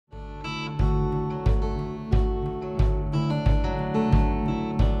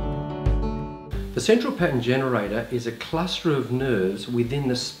The central pattern generator is a cluster of nerves within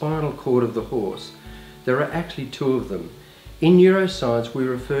the spinal cord of the horse. There are actually two of them. In neuroscience, we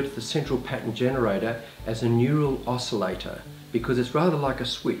refer to the central pattern generator as a neural oscillator because it's rather like a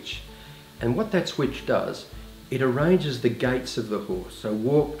switch. And what that switch does, it arranges the gaits of the horse, so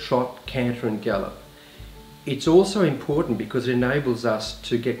walk, trot, canter and gallop. It's also important because it enables us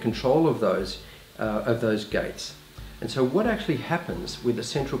to get control of those gaits. And so what actually happens with the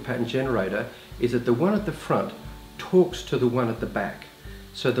central pattern generator is that the one at the front talks to the one at the back.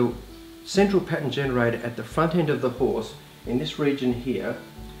 So the central pattern generator at the front end of the horse, in this region here,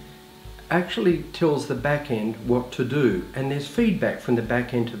 actually tells the back end what to do. And there's feedback from the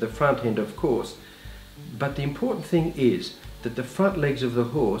back end to the front end, of course. But the important thing is that the front legs of the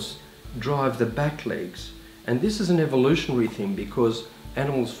horse drive the back legs. And this is an evolutionary thing because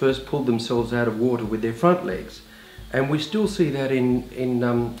animals first pulled themselves out of water with their front legs. And we still see that in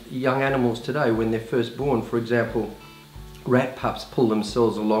young animals today when they're first born. For example, rat pups pull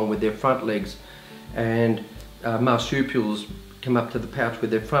themselves along with their front legs, and marsupials come up to the pouch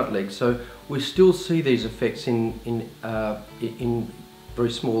with their front legs. So we still see these effects in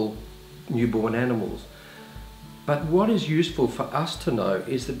very small newborn animals. But what is useful for us to know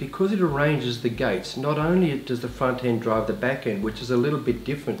is that because it arranges the gaits, not only does the front end drive the back end, which is a little bit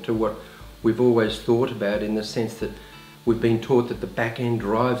different to what we've always thought about, in the sense that we've been taught that the back end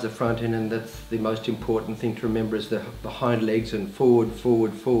drives the front end and that's the most important thing to remember is the hind legs and forward,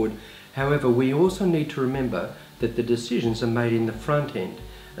 forward, forward. However, we also need to remember that the decisions are made in the front end.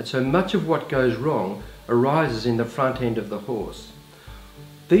 And so much of what goes wrong arises in the front end of the horse.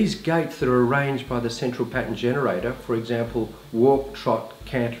 These gaits that are arranged by the central pattern generator, for example, walk, trot,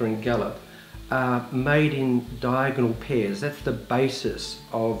 canter and gallop, are made in diagonal pairs. That's the basis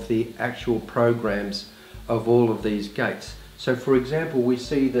of the actual programs of all of these gaits. So for example, we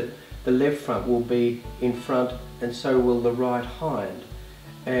see that the left front will be in front and so will the right hind.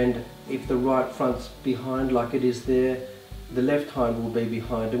 And if the right front's behind like it is there, the left hind will be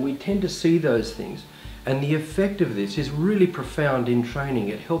behind. And we tend to see those things. And the effect of this is really profound in training.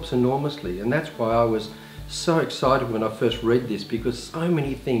 It helps enormously. And that's why I was so excited when I first read this, because so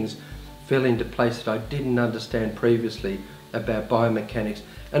many things fell into place that I didn't understand previously about biomechanics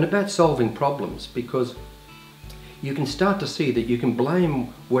and about solving problems, because you can start to see that you can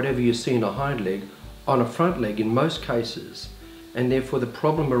blame whatever you see in a hind leg on a front leg in most cases, and therefore the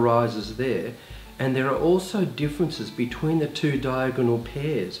problem arises there. And there are also differences between the two diagonal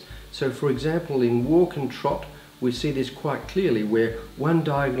pairs. So for example, in walk and trot, we see this quite clearly, where one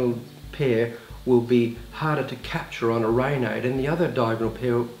diagonal pair will be harder to capture on a rein aid and the other diagonal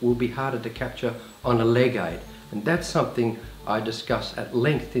pair will be harder to capture on a leg aid. And that's something I discuss at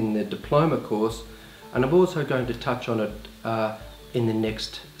length in the diploma course, and I'm also going to touch on it in the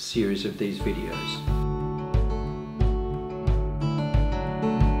next series of these videos.